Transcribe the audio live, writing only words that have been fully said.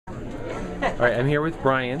All right, I'm here with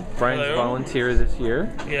Brian. Brian's a volunteer this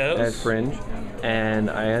year at Fringe. And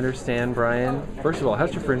I understand, Brian, first of all,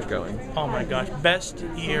 how's your Fringe going? Oh my gosh, best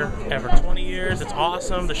year ever. 20 years, it's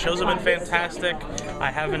awesome. The shows have been fantastic. I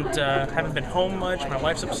haven't been home much. My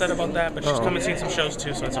wife's upset about that, but she's come and seen some shows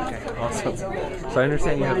too, so it's okay. Awesome. So I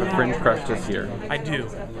understand you have a Fringe crush this year. I do.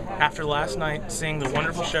 After last night, seeing the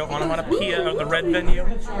wonderful show Onomatopoeia of the Red Venue,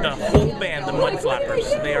 the whole band, the Mud Flappers,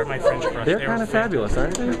 they are my Fringe crush. They're kind of fabulous,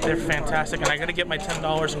 aren't they? They're fantastic, and I got to get my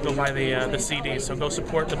 $10 and go buy the CD, so go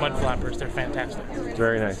support the Mud Flappers. They're fantastic.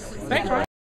 Very nice. Thanks, Ryan.